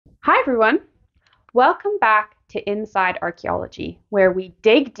Hi, everyone. Welcome back to Inside Archaeology, where we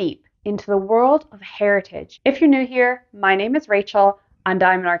dig deep into the world of heritage. If you're new here, my name is Rachel, and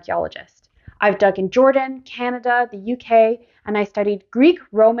I'm an archaeologist. I've dug in Jordan, Canada, the UK, and I studied Greek,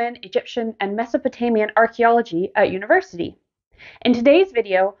 Roman, Egyptian, and Mesopotamian archaeology at university. In today's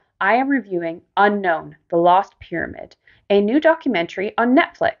video, I am reviewing Unknown: The Lost Pyramid, a new documentary on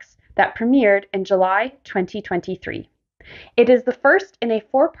Netflix that premiered in July 2023. It is the first in a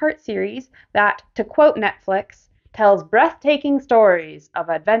four-part series that, to quote Netflix, tells breathtaking stories of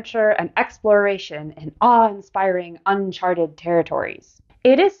adventure and exploration in awe-inspiring, uncharted territories.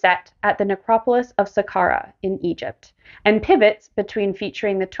 It is set at the necropolis of Saqqara in Egypt and pivots between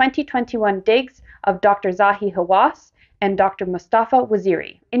featuring the 2021 digs of Dr. Zahi Hawass and Dr. Mostafa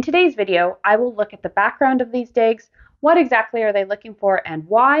Waziri. In today's video, I will look at the background of these digs, what exactly are they looking for and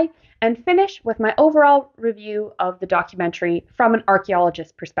why, and finish with my overall review of the documentary from an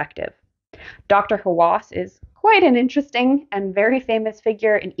archaeologist perspective. Dr. Hawass is quite an interesting and very famous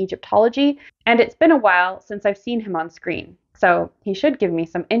figure in Egyptology, and it's been a while since I've seen him on screen, so he should give me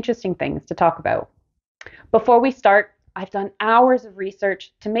some interesting things to talk about. Before we start, I've done hours of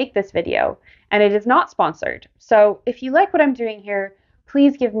research to make this video, and it is not sponsored, so if you like what I'm doing here,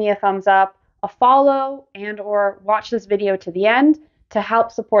 please give me a thumbs up, a follow, and/or watch this video to the end to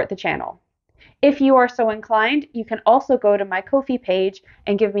help support the channel. If you are so inclined, you can also go to my Ko-fi page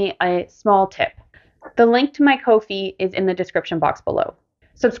and give me a small tip. The link to my Ko-fi is in the description box below.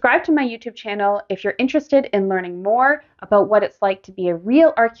 Subscribe to my YouTube channel if you're interested in learning more about what it's like to be a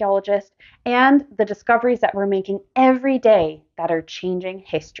real archaeologist and the discoveries that we're making every day that are changing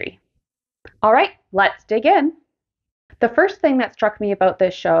history. All right, let's dig in. The first thing that struck me about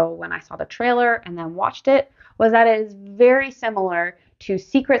this show when I saw the trailer and then watched it was that it is very similar to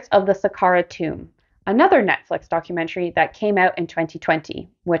Secrets of the Saqqara Tomb, another Netflix documentary that came out in 2020,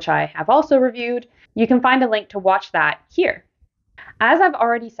 which I have also reviewed. You can find a link to watch that here. As I've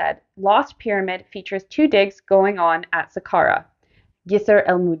already said, Lost Pyramid features two digs going on at Saqqara, Gisr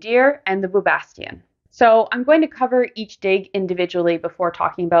el-Mudir and the Bubastion. So I'm going to cover each dig individually before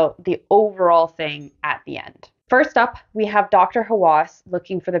talking about the overall thing at the end. First up, we have Dr. Hawass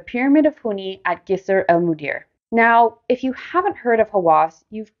looking for the Pyramid of Huni at Gisr el-Mudir. Now, if you haven't heard of Hawass,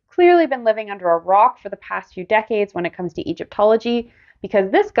 you've clearly been living under a rock for the past few decades when it comes to Egyptology,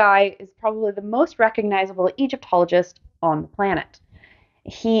 because this guy is probably the most recognizable Egyptologist on the planet.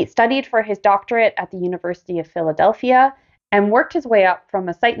 He studied for his doctorate at the University of Philadelphia and worked his way up from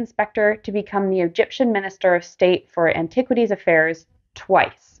a site inspector to become the Egyptian Minister of State for Antiquities Affairs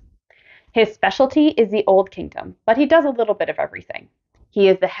twice. His specialty is the Old Kingdom, but he does a little bit of everything. He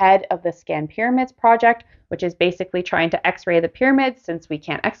is the head of the Scan Pyramids project, which is basically trying to x-ray the pyramids since we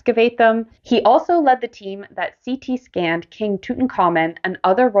can't excavate them. He also led the team that CT scanned King Tutankhamun and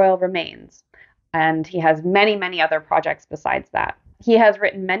other royal remains, and he has many, many other projects besides that. He has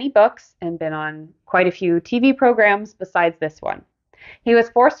written many books and been on quite a few TV programs besides this one. He was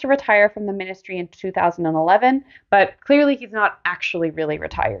forced to retire from the ministry in 2011, but clearly he's not actually really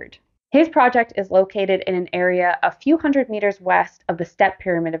retired. His project is located in an area a few hundred meters west of the Step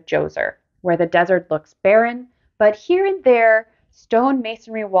Pyramid of Djoser, where the desert looks barren, but here and there, stone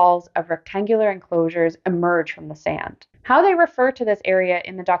masonry walls of rectangular enclosures emerge from the sand. How they refer to this area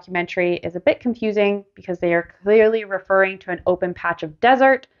in the documentary is a bit confusing because they are clearly referring to an open patch of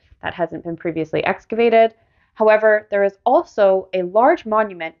desert that hasn't been previously excavated. However, there is also a large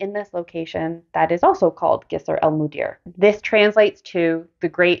monument in this location that is also called Gisr el-Mudir. This translates to the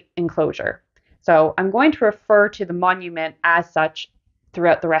Great Enclosure. So I'm going to refer to the monument as such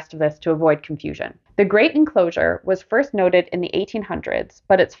throughout the rest of this to avoid confusion. The Great Enclosure was first noted in the 1800s,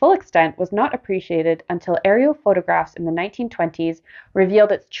 but its full extent was not appreciated until aerial photographs in the 1920s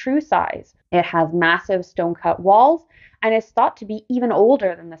revealed its true size. It has massive stone-cut walls and is thought to be even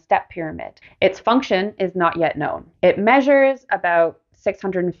older than the Step Pyramid. Its function is not yet known. It measures about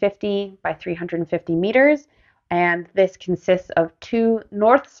 650 by 350 meters, and this consists of two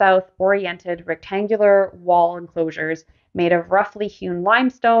north-south oriented rectangular wall enclosures made of roughly hewn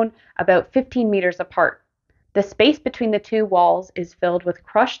limestone about 15 meters apart. The space between the two walls is filled with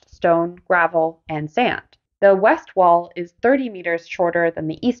crushed stone, gravel, and sand. The west wall is 30 meters shorter than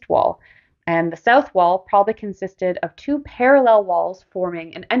the east wall, and the south wall probably consisted of two parallel walls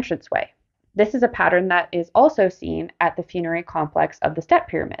forming an entranceway. This is a pattern that is also seen at the funerary complex of the Step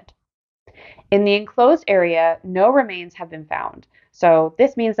Pyramid. In the enclosed area, no remains have been found, so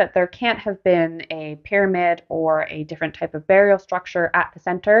this means that there can't have been a pyramid or a different type of burial structure at the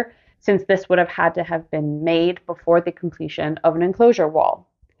center, since this would have had to have been made before the completion of an enclosure wall.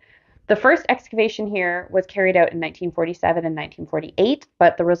 The first excavation here was carried out in 1947 and 1948,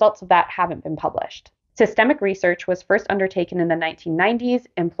 but the results of that haven't been published. Systemic research was first undertaken in the 1990s,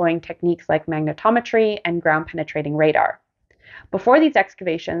 employing techniques like magnetometry and ground-penetrating radar. Before these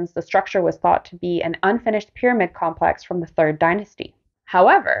excavations, the structure was thought to be an unfinished pyramid complex from the Third Dynasty.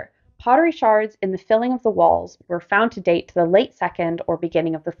 However, pottery shards in the filling of the walls were found to date to the late Second or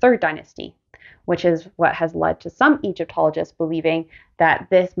beginning of the Third Dynasty, which is what has led to some Egyptologists believing that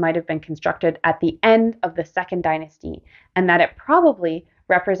this might have been constructed at the end of the Second Dynasty, and that it probably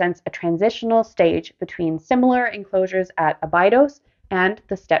represents a transitional stage between similar enclosures at Abydos and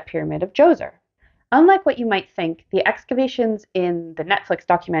the Step Pyramid of Djoser. Unlike what you might think, the excavations in the Netflix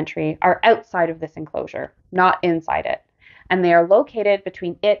documentary are outside of this enclosure, not inside it, and they are located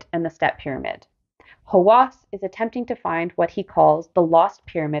between it and the Step Pyramid. Hawass is attempting to find what he calls the Lost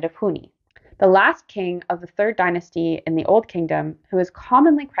Pyramid of Huni, the last king of the Third Dynasty in the Old Kingdom, who is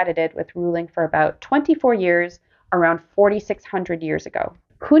commonly credited with ruling for about 24 years around 4,600 years ago.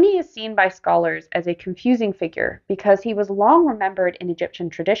 Huni is seen by scholars as a confusing figure because he was long remembered in Egyptian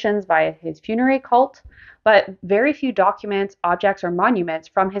traditions via his funerary cult, but very few documents, objects, or monuments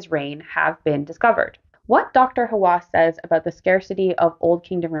from his reign have been discovered. What Dr. Hawass says about the scarcity of Old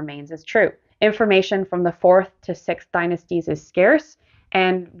Kingdom remains is true. Information from the 4th to 6th dynasties is scarce,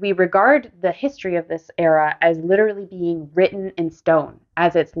 and we regard the history of this era as literally being written in stone,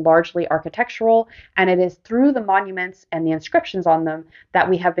 as it's largely architectural, and it is through the monuments and the inscriptions on them that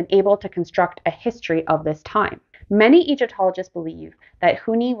we have been able to construct a history of this time. Many Egyptologists believe that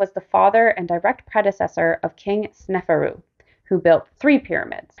Huni was the father and direct predecessor of King Sneferu, who built 3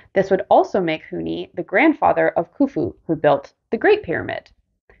 pyramids. This would also make Huni the grandfather of Khufu, who built the Great Pyramid.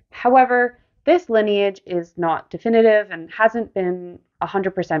 However, this lineage is not definitive and hasn't been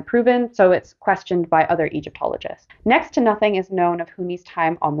 100% proven, so it's questioned by other Egyptologists. Next to nothing is known of Huni's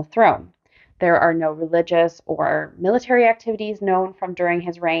time on the throne. There are no religious or military activities known from during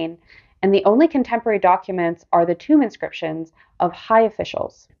his reign, and the only contemporary documents are the tomb inscriptions of high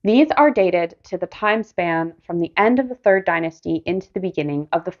officials. These are dated to the time span from the end of the Third Dynasty into the beginning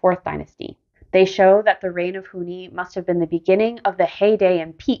of the Fourth Dynasty. They show that the reign of Huni must have been the beginning of the heyday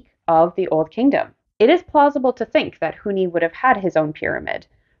and peak of the Old Kingdom. It is plausible to think that Huni would have had his own pyramid.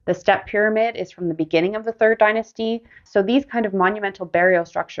 The Step Pyramid is from the beginning of the Third Dynasty, so these kind of monumental burial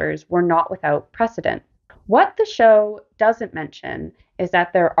structures were not without precedent. What the show doesn't mention is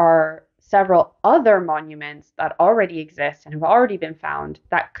that there are several other monuments that already exist and have already been found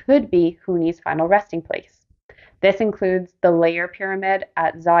that could be Huni's final resting place. This includes the Layer Pyramid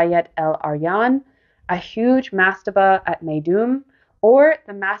at Zayat el Aryan, a huge mastaba at Meidum, or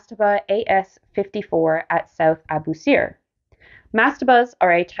the mastaba AS-54 at South Abu Sir. Mastabas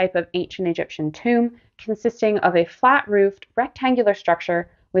are a type of ancient Egyptian tomb consisting of a flat-roofed rectangular structure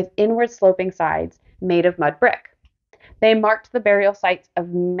with inward sloping sides made of mud brick. They marked the burial sites of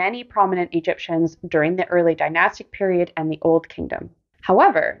many prominent Egyptians during the early dynastic period and the Old Kingdom.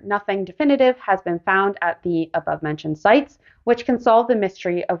 However, nothing definitive has been found at the above-mentioned sites, which can solve the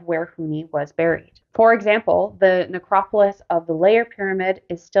mystery of where Huni was buried. For example, the necropolis of the Layer Pyramid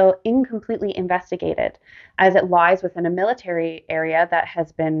is still incompletely investigated, as it lies within a military area that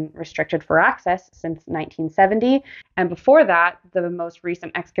has been restricted for access since 1970, and before that, the most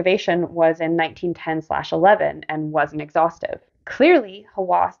recent excavation was in 1910/11 and wasn't exhaustive. Clearly,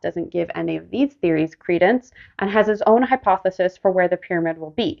 Hawass doesn't give any of these theories credence and has his own hypothesis for where the pyramid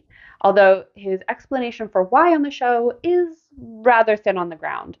will be, although his explanation for why on the show is rather thin on the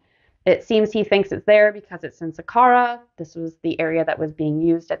ground. It seems he thinks it's there because it's in Saqqara. This was the area that was being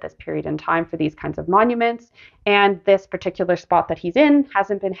used at this period in time for these kinds of monuments, and this particular spot that he's in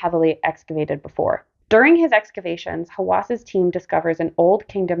hasn't been heavily excavated before. During his excavations, Hawass's team discovers an Old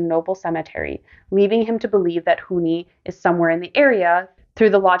Kingdom noble cemetery, leaving him to believe that Huni is somewhere in the area through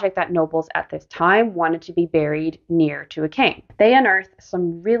the logic that nobles at this time wanted to be buried near to a king. They unearth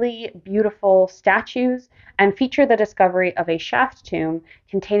some really beautiful statues and feature the discovery of a shaft tomb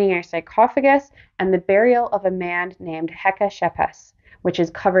containing a sarcophagus and the burial of a man named Heka Shepes, which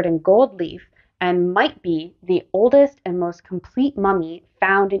is covered in gold leaf and might be the oldest and most complete mummy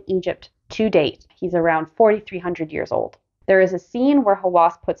found in Egypt to date. He's around 4,300 years old. There is a scene where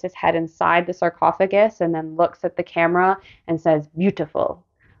Hawass puts his head inside the sarcophagus and then looks at the camera and says, "Beautiful,"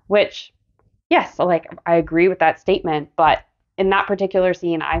 which, yes, I agree with that statement, but in that particular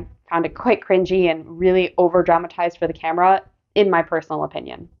scene, I found it quite cringy and really over-dramatized for the camera, in my personal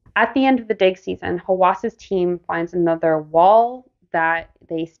opinion. At the end of the dig season, Hawass's team finds another wall that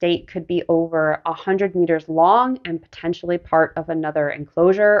they state could be over 100 meters long and potentially part of another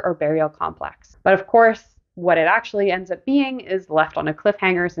enclosure or burial complex. But of course, what it actually ends up being is left on a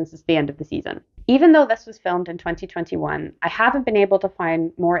cliffhanger since it's the end of the season. Even though this was filmed in 2021, I haven't been able to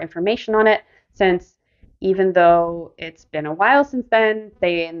find more information on it since even though it's been a while since then,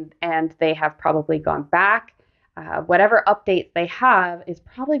 they have probably gone back. Whatever updates they have is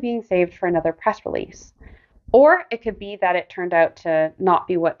probably being saved for another press release. Or it could be that it turned out to not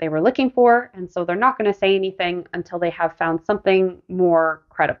be what they were looking for, and so they're not going to say anything until they have found something more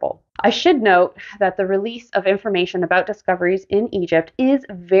credible. I should note that the release of information about discoveries in Egypt is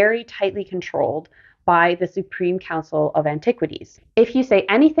very tightly controlled by the Supreme Council of Antiquities. If you say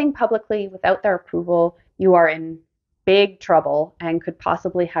anything publicly without their approval, you are in big trouble and could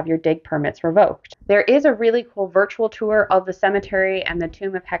possibly have your dig permits revoked. There is a really cool virtual tour of the cemetery and the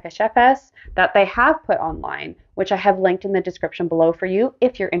tomb of Hekashepes that they have put online, which I have linked in the description below for you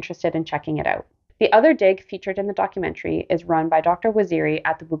if you're interested in checking it out. The other dig featured in the documentary is run by Dr. Waziri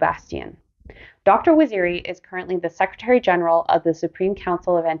at the Bubastion. Dr. Waziri is currently the Secretary General of the Supreme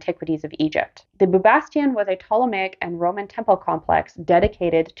Council of Antiquities of Egypt. The Bubastion was a Ptolemaic and Roman temple complex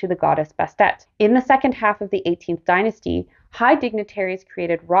dedicated to the goddess Bastet. In the second half of the 18th dynasty, high dignitaries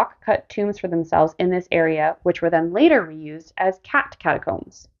created rock-cut tombs for themselves in this area, which were then later reused as cat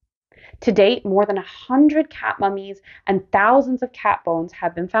catacombs. To date, more than 100 cat mummies and thousands of cat bones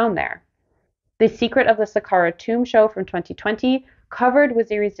have been found there. The Secret of the Saqqara Tomb show from 2020 covered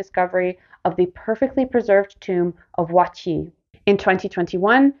Waziri's discovery of the perfectly preserved tomb of Wati. In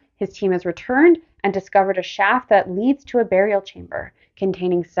 2021, his team has returned and discovered a shaft that leads to a burial chamber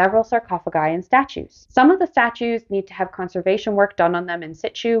containing several sarcophagi and statues. Some of the statues need to have conservation work done on them in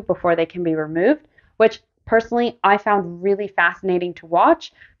situ before they can be removed, which personally I found really fascinating to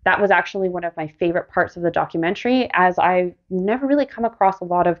watch. That was actually one of my favorite parts of the documentary, as I've never really come across a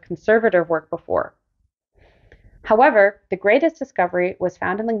lot of conservative work before. However, the greatest discovery was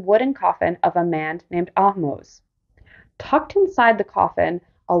found in the wooden coffin of a man named Ahmose. Tucked inside the coffin,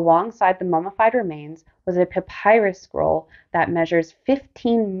 alongside the mummified remains, was a papyrus scroll that measures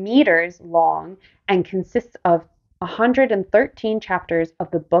 15 meters long and consists of 113 chapters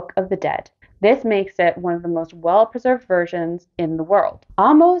of the Book of the Dead. This makes it one of the most well-preserved versions in the world.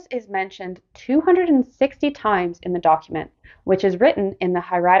 Ahmose is mentioned 260 times in the document, which is written in the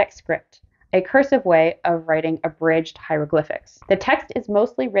hieratic script, a cursive way of writing abridged hieroglyphics. The text is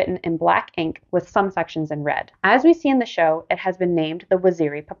mostly written in black ink with some sections in red. As we see in the show, it has been named the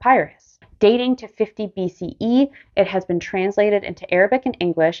Waziri Papyrus. Dating to 50 BCE, it has been translated into Arabic and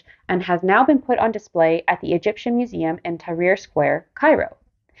English and has now been put on display at the Egyptian Museum in Tahrir Square, Cairo.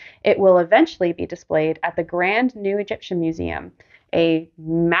 It will eventually be displayed at the Grand New Egyptian Museum, a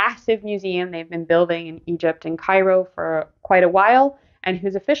massive museum they've been building in Egypt and Cairo for quite a while, and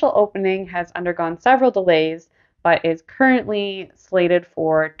whose official opening has undergone several delays, but is currently slated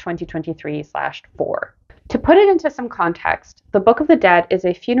for 2023/4. To put it into some context, the Book of the Dead is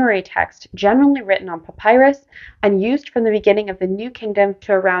a funerary text generally written on papyrus and used from the beginning of the New Kingdom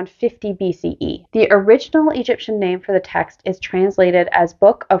to around 50 BCE. The original Egyptian name for the text is translated as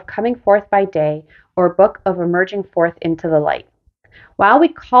Book of Coming Forth by Day or Book of Emerging Forth into the Light. While we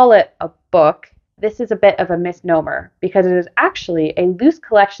call it a book, this is a bit of a misnomer because it is actually a loose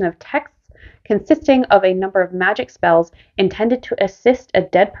collection of texts consisting of a number of magic spells intended to assist a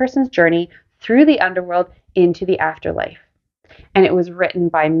dead person's journey through the underworld into the afterlife. And it was written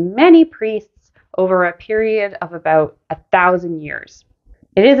by many priests over a period of about 1,000 years.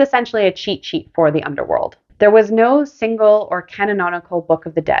 It is essentially a cheat sheet for the underworld. There was no single or canonical Book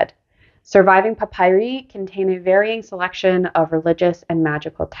of the Dead. Surviving papyri contain a varying selection of religious and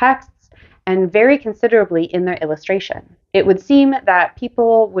magical texts, and vary considerably in their illustration. It would seem that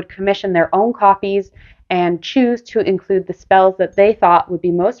people would commission their own copies and choose to include the spells that they thought would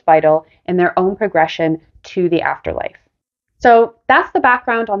be most vital in their own progression to the afterlife. So that's the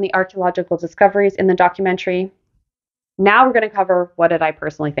background on the archaeological discoveries in the documentary. Now we're going to cover what did I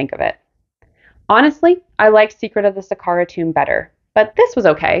personally think of it. Honestly, I liked Secret of the Saqqara Tomb better, but this was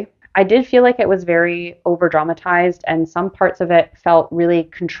okay. I did feel like it was very over-dramatized, and some parts of it felt really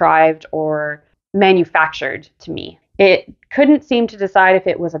contrived or manufactured to me. It couldn't seem to decide if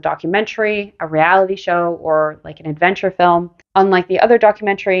it was a documentary, a reality show, or like an adventure film. Unlike the other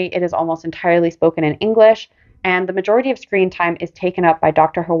documentary, it is almost entirely spoken in English, and the majority of screen time is taken up by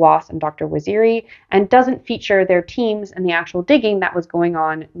Dr. Hawass and Dr. Waziri, and doesn't feature their teams and the actual digging that was going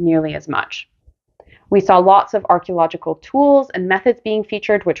on nearly as much. We saw lots of archaeological tools and methods being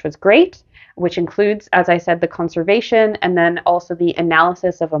featured, which was great, which includes, as I said, the conservation and then also the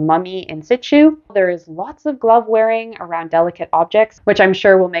analysis of a mummy in situ. There is lots of glove wearing around delicate objects, which I'm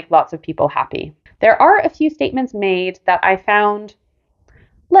sure will make lots of people happy. There are a few statements made that I found,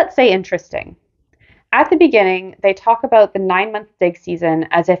 let's say, interesting. At the beginning, they talk about the 9-month dig season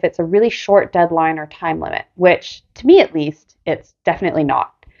as if it's a really short deadline or time limit, which, to me at least, it's definitely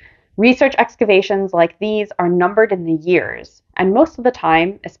not. Research excavations like these are numbered in the years, and most of the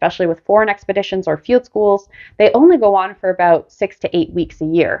time, especially with foreign expeditions or field schools, they only go on for about 6 to 8 weeks a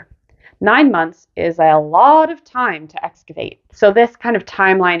year. 9 months is a lot of time to excavate. So this kind of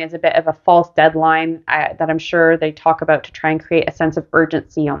timeline is a bit of a false deadline that I'm sure they talk about to try and create a sense of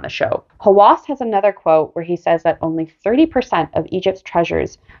urgency on the show. Hawass has another quote where he says that only 30% of Egypt's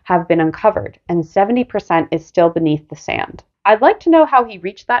treasures have been uncovered and 70% is still beneath the sand. I'd like to know how he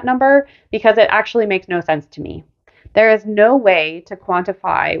reached that number because it actually makes no sense to me. There is no way to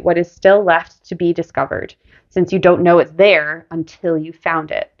quantify what is still left to be discovered, since you don't know it's there until you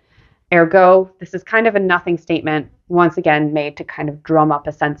found it. Ergo, this is kind of a nothing statement, once again made to kind of drum up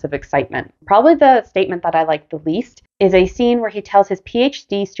a sense of excitement. Probably the statement that I like the least is a scene where he tells his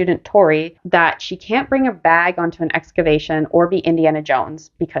PhD student Tori that she can't bring a bag onto an excavation or be Indiana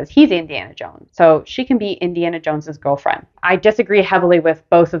Jones because he's Indiana Jones. So she can be Indiana Jones's girlfriend. I disagree heavily with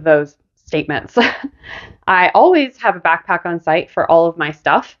both of those statements. I always have a backpack on site for all of my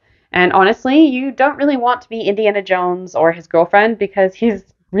stuff. And honestly, you don't really want to be Indiana Jones or his girlfriend because he's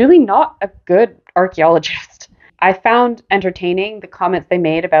really not a good archaeologist. I found entertaining the comments they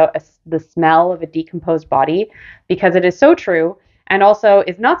made about the smell of a decomposed body because it is so true and also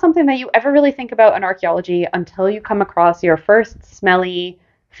is not something that you ever really think about in archaeology until you come across your first smelly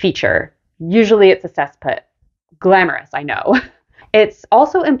feature. Usually it's a cesspit. Glamorous, I know. It's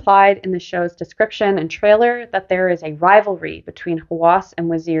also implied in the show's description and trailer that there is a rivalry between Hawass and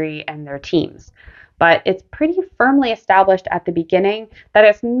Waziri and their teams. But it's pretty firmly established at the beginning that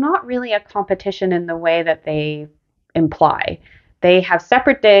it's not really a competition in the way that they imply. They have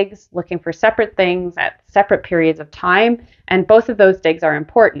separate digs looking for separate things at separate periods of time, and both of those digs are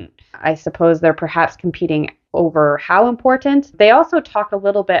important. I suppose they're perhaps competing over how important. They also talk a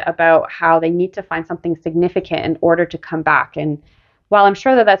little bit about how they need to find something significant in order to come back. And while I'm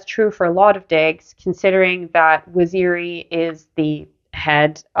sure that that's true for a lot of digs, considering that Waziri is the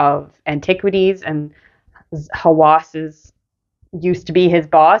head of antiquities and Hawass used to be his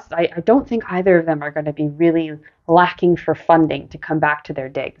boss, I don't think either of them are going to be really lacking for funding to come back to their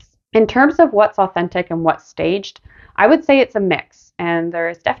digs. In terms of what's authentic and what's staged, I would say it's a mix, and there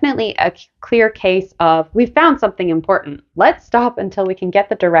is definitely a clear case of we've found something important. Let's stop until we can get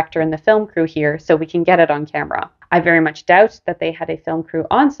the director and the film crew here so we can get it on camera. I very much doubt that they had a film crew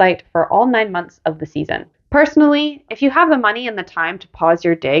on site for all 9 months of the season. Personally, if you have the money and the time to pause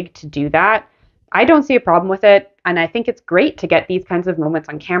your dig to do that, I don't see a problem with it, and I think it's great to get these kinds of moments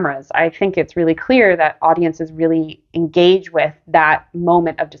on cameras. I think it's really clear that audiences really engage with that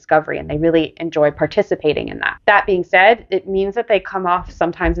moment of discovery, and they really enjoy participating in that. That being said, it means that they come off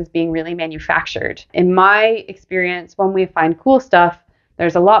sometimes as being really manufactured. In my experience, when we find cool stuff,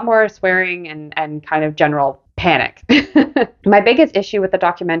 there's a lot more swearing and kind of general panic. My biggest issue with the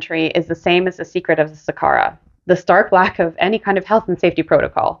documentary is the same as the secret of the Saqqara, the stark lack of any kind of health and safety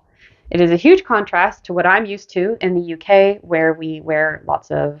protocol. It is a huge contrast to what I'm used to in the UK, where we wear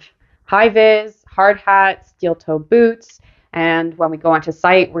lots of high-vis, hard hats, steel-toe boots, and when we go onto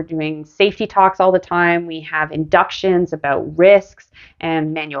site, we're doing safety talks all the time. We have inductions about risks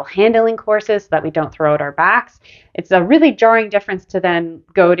and manual handling courses so that we don't throw out our backs. It's a really jarring difference to then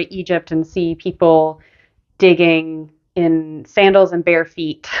go to Egypt and see people digging in sandals and bare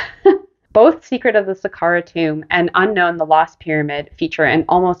feet. Both Secret of the Saqqara Tomb and Unknown the Lost Pyramid feature an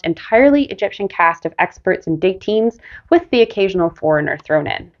almost entirely Egyptian cast of experts and dig teams with the occasional foreigner thrown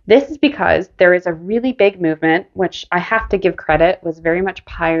in. This is because there is a really big movement, which I have to give credit was very much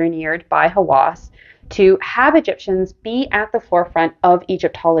pioneered by Hawass, to have Egyptians be at the forefront of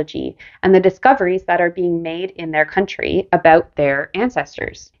Egyptology and the discoveries that are being made in their country about their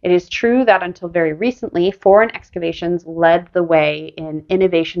ancestors. It is true that until very recently, foreign excavations led the way in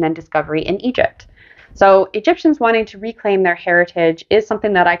innovation and discovery in Egypt. So Egyptians wanting to reclaim their heritage is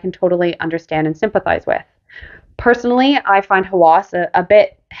something that I can totally understand and sympathize with. Personally, I find Hawass a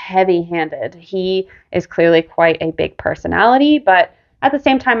bit heavy-handed. He is clearly quite a big personality, but at the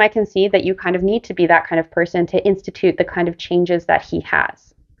same time, I can see that you kind of need to be that kind of person to institute the kind of changes that he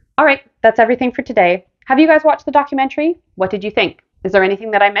has. All right, that's everything for today. Have you guys watched the documentary? What did you think? Is there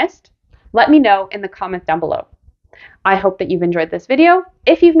anything that I missed? Let me know in the comments down below. I hope that you've enjoyed this video.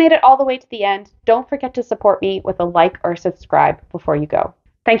 If you've made it all the way to the end, don't forget to support me with a like or subscribe before you go.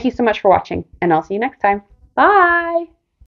 Thank you so much for watching, and I'll see you next time. Bye!